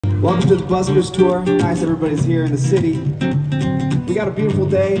Welcome to the Busker Tour. Nice everybody's here in the city. We got a beautiful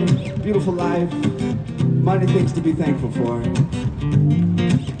day, beautiful life, many things to be thankful for.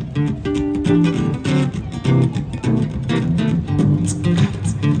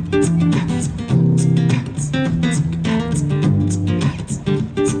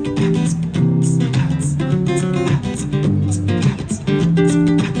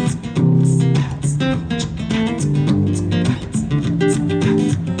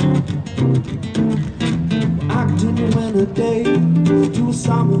 Day to a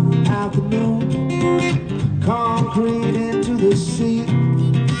summer afternoon, concrete into the sea.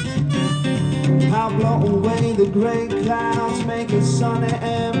 I'll blow away the gray clouds, make it sunny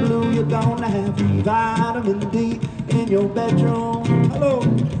and blue. You're gonna have vitamin D in your bedroom. Hello,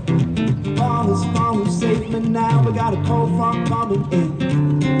 fall is falling, save me now. We got a cold front coming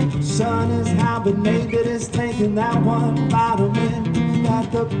in. Sun is hibernated, it's taking that one vitamin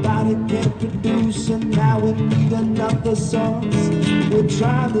that the body can't produce, and now we need another source. We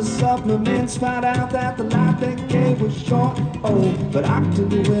tried the supplements, found out that the life they gave was short. Oh, but I can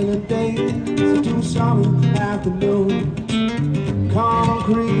do winter days to summer afternoon,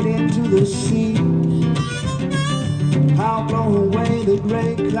 concrete into the sea. I'll blow away the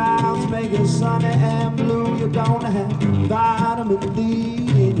gray clouds, make it sunny and blue. You're gonna have vitamin D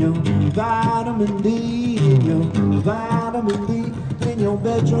in your vitamin D in your vitamin D in your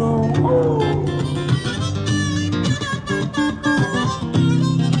bedroom. Oh.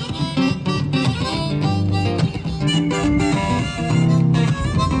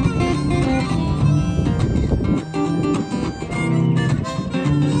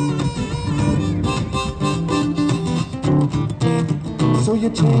 So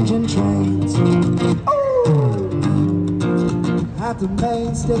you're changing trains, oh, at the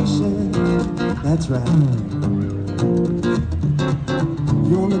main station, that's right.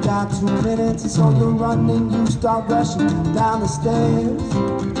 You only got 2 minutes, and so you're running, you start rushing down the stairs.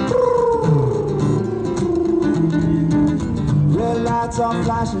 Red lights are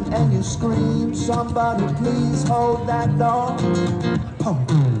flashing and you scream, somebody please hold that door. Oh.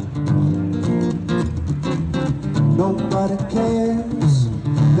 Nobody cares,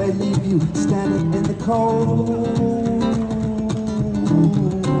 they leave you standing in the cold.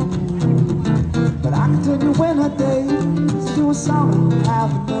 But I can tell you winter days to a summer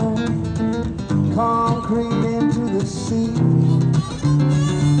afternoon, concrete into the sea.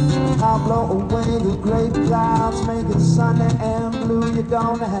 I'll blow away the gray clouds, make it sunny and blue. You're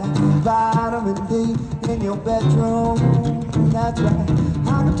gonna have vitamin D in your bedroom, that's right.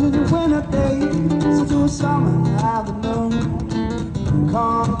 I can tell you winter days to a summer afternoon,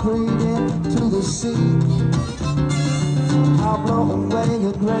 concrete into the sea. I'll blow away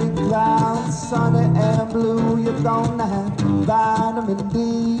the gray clouds, sunny and blue. You're gonna have vitamin D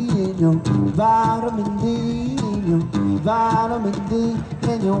in your vitamin D in your vitamin D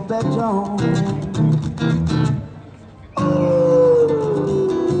in your bedroom.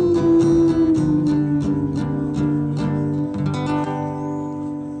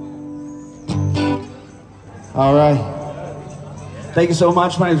 All right. Thank you so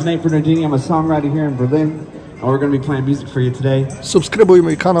much. My name is Nate Bernardini. I'm a songwriter here in Berlin, and we're going to be playing music for you today. Subskrybuj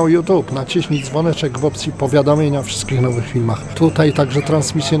mój kanał YouTube, naciśnij dzwoneczek w opcji powiadomienia o wszystkich nowych filmach. Tutaj także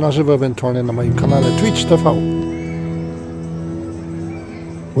transmisje na żywo, ewentualnie na moim kanale Twitch TV.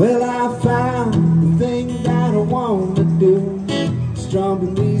 Well, I found the thing that I want to do,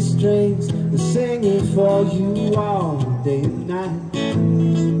 strumming these strings and singing for you all day and night,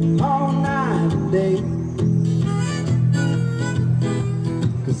 all night and day.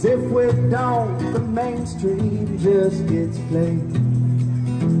 Cause if we don't, the mainstream just gets played.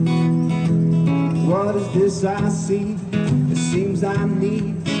 What is this I see? It seems I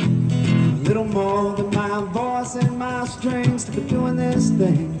need a little more than my voice and my strings to be doing this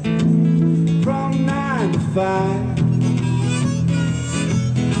thing from 9 to 5.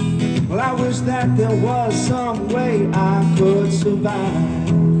 Well, I wish that there was some way I could survive.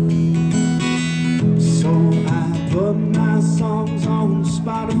 So I put my songs on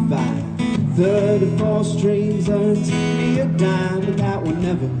Spotify. 34 streams earns me a dime, but that will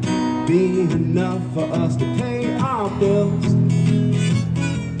never be enough for us to pay our bills.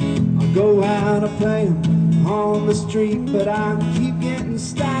 I'll go out and play them on the street, but I keep getting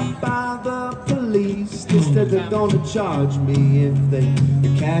stopped by the police. They said they're gonna charge me if they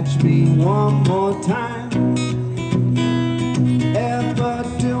catch me one more time. Ever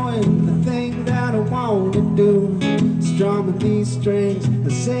doing the thing that I want to do, strumming these strings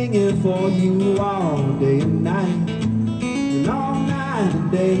and singing for you all day and night, and all night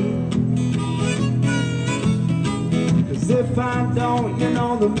and day. Cause if I don't, you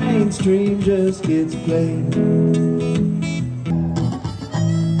know the mainstream just gets played.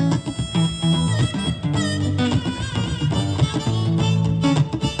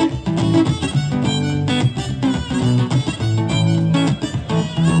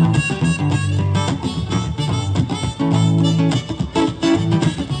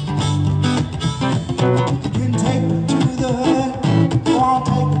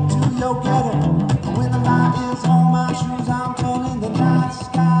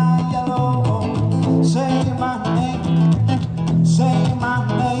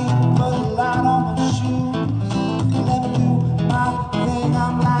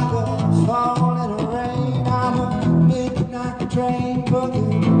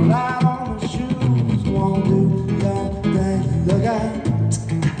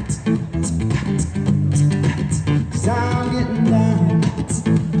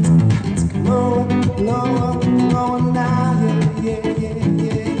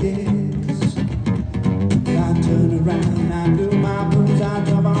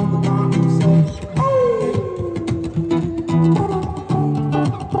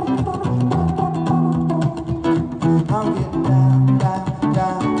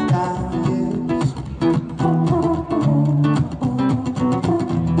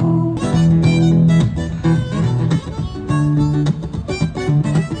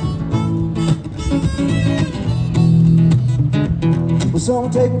 So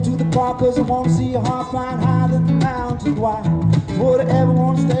take me to the park, cause I wanna see your heart flying higher than the mountains wide. Would I ever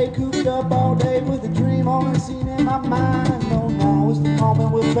wanna stay cooped up all day with a dream only seen in my mind? No, now is the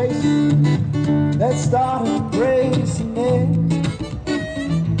moment we're facing. Let's start embracing it.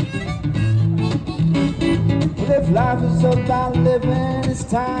 Well, if life is about living, it's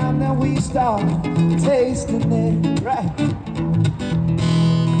time that we start tasting it, right?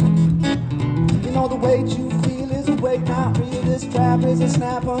 You know the weight you feel is a weight not real. This trap is a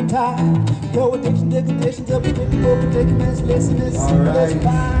snap on time. Your addiction to conditions of predictable predicaments. Listen, this is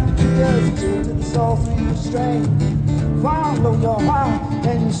fine. Just true to the soul through your strain. Follow your heart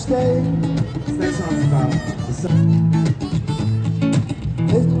and you stay. This next song's about the sun.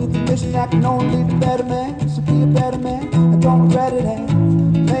 Listen with the mission that can only lead to better man. So be a better man and don't regret it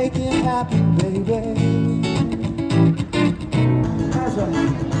and make him happy, baby. That's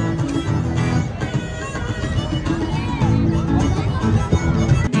right.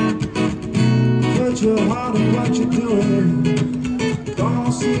 Put your heart in what you're doing.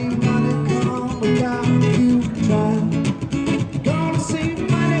 Gonna see money come without you trying. Gonna see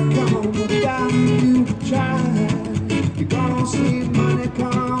money come without you trying. You're gonna see money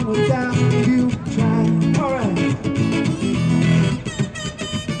come without you trying. All right.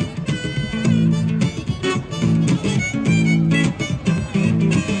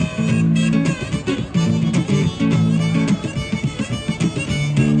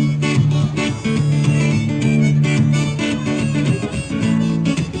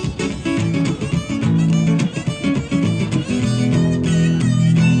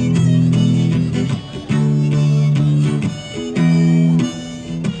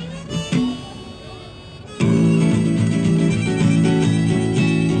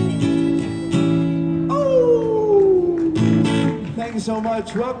 So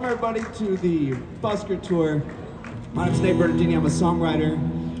much. Welcome everybody to the Busker Tour. My name's Bernardini. I'm a songwriter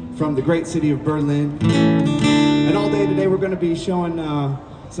from the great city of Berlin. And all day today we're going to be showing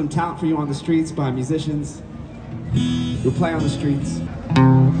some talent for you on the streets by musicians who play on the streets.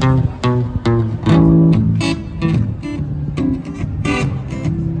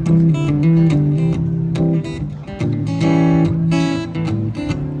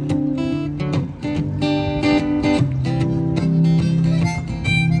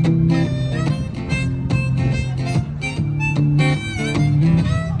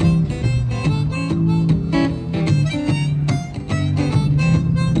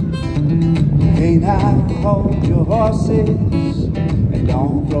 Hold your horses and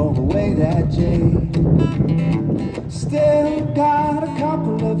don't throw away that jade. Still got a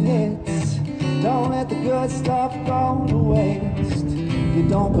couple of hits. Don't let the good stuff go to waste. You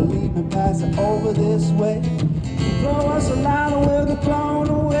don't believe me, pass it over this way. Throw us a line and we'll get blown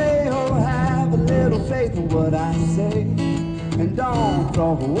away. Oh, have a little faith in what I say and don't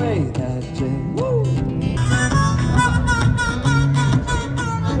throw away that jade. Woo!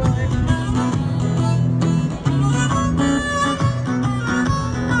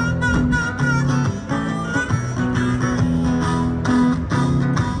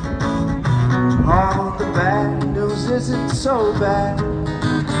 All the bad news isn't so bad.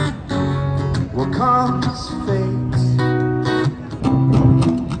 What comes fades.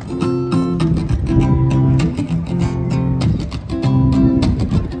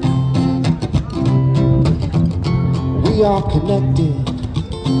 We are connected.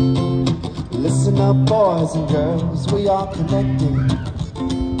 Listen up, boys and girls, we are connected.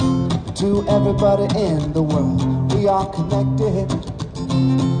 To everybody in the world, we are connected.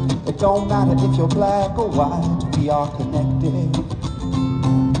 It don't matter if you're black or white, we are connected.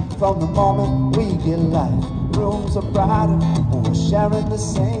 From the moment we get life, rooms are brighter when we're sharing the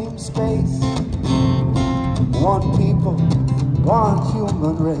same space. One people, one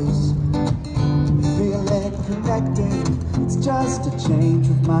human race. Feeling connected, it's just a change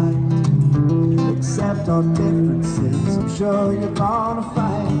of mind. Accept our differences, I'm sure you're gonna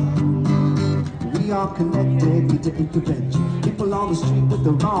find. We are connected, need to intervention. People on the street with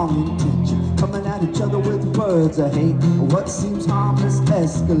the wrong intention, coming at each other with words of hate. What seems harmless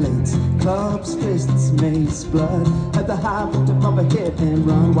escalates. Clubs, fists, mace, blood. At the high victim of a hit and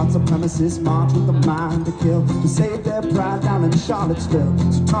run. White supremacists march with a mind to kill, to save their pride down in Charlottesville.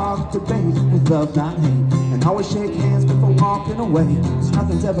 So talk, debate with love, not hate, and always shake hands before walking away. Cause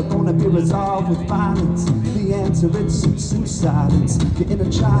nothing's ever gonna be resolved with violence. The answer is through silence. Your inner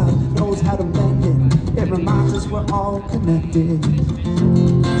child knows how to mend it. It reminds us we're all connected.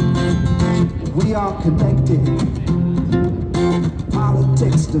 We are connected.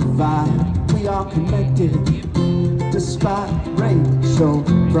 Politics divide. We are connected. Despite racial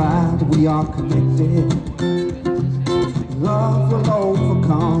pride, we are connected. Love will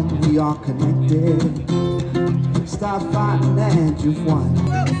overcome. We are connected. Stop fighting and you've won.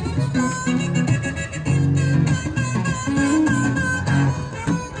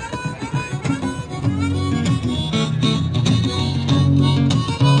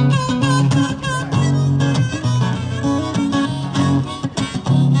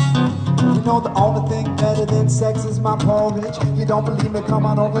 You know the only thing better than sex is my porridge. You don't believe me? Come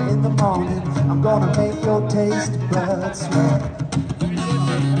on over in the morning. I'm gonna make your taste buds sweat.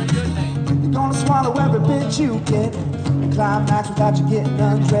 You're gonna swallow every bit you get and climax without you getting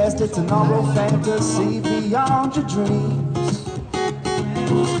undressed. It's an oral fantasy beyond your dreams.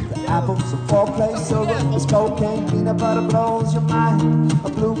 The apples of foreplay, syrup is cocaine, peanut butter blows your mind.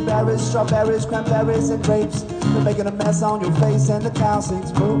 Blueberries, strawberries, cranberries, and grapes. They're making a mess on your face and the cow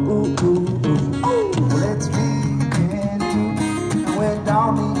sings ooh, ooh, ooh, ooh. Let's begin to, and we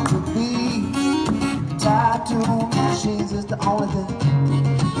don't need to be tied to machines is the only thing.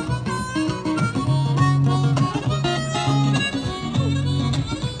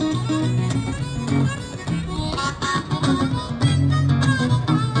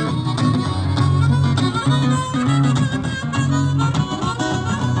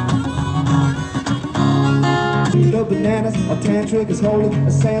 Bananas, a tantric is holy,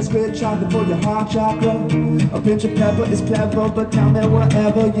 a Sanskrit chocolate for your heart chakra. A pinch of pepper is clever, but tell me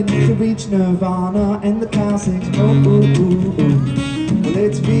whatever you need to reach nirvana. And the cow sings ooh, ooh, ooh, ooh. Well,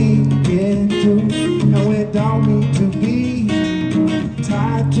 it's begin to, and we don't need to be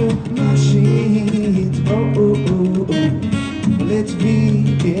tied to machines. Ooh, ooh, ooh, ooh. Well, it's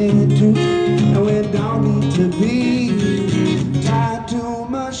begin to, and we don't need to be tied to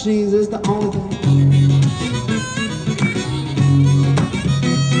machines. It's the only thing.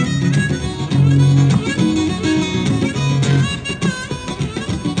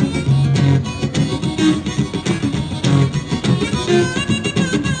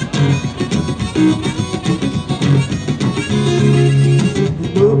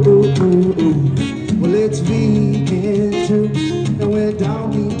 Well, it's begin to, and we don't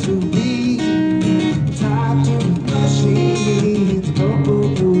need to be tied to machines.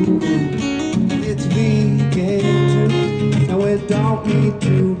 It's begin to, and we don't need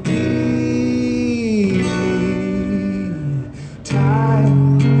to be tied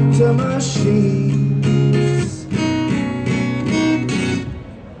to machines.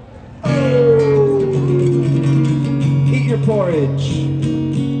 Oh, eat your porridge.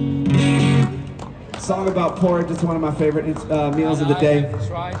 Song about porridge. It's one of my favorite meals of the day.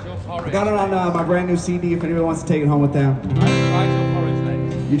 I got it on my brand new CD if anybody wants to take it home with them. I've tried your porridge,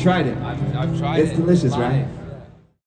 mate. You tried it? I've tried it. It's delicious, right?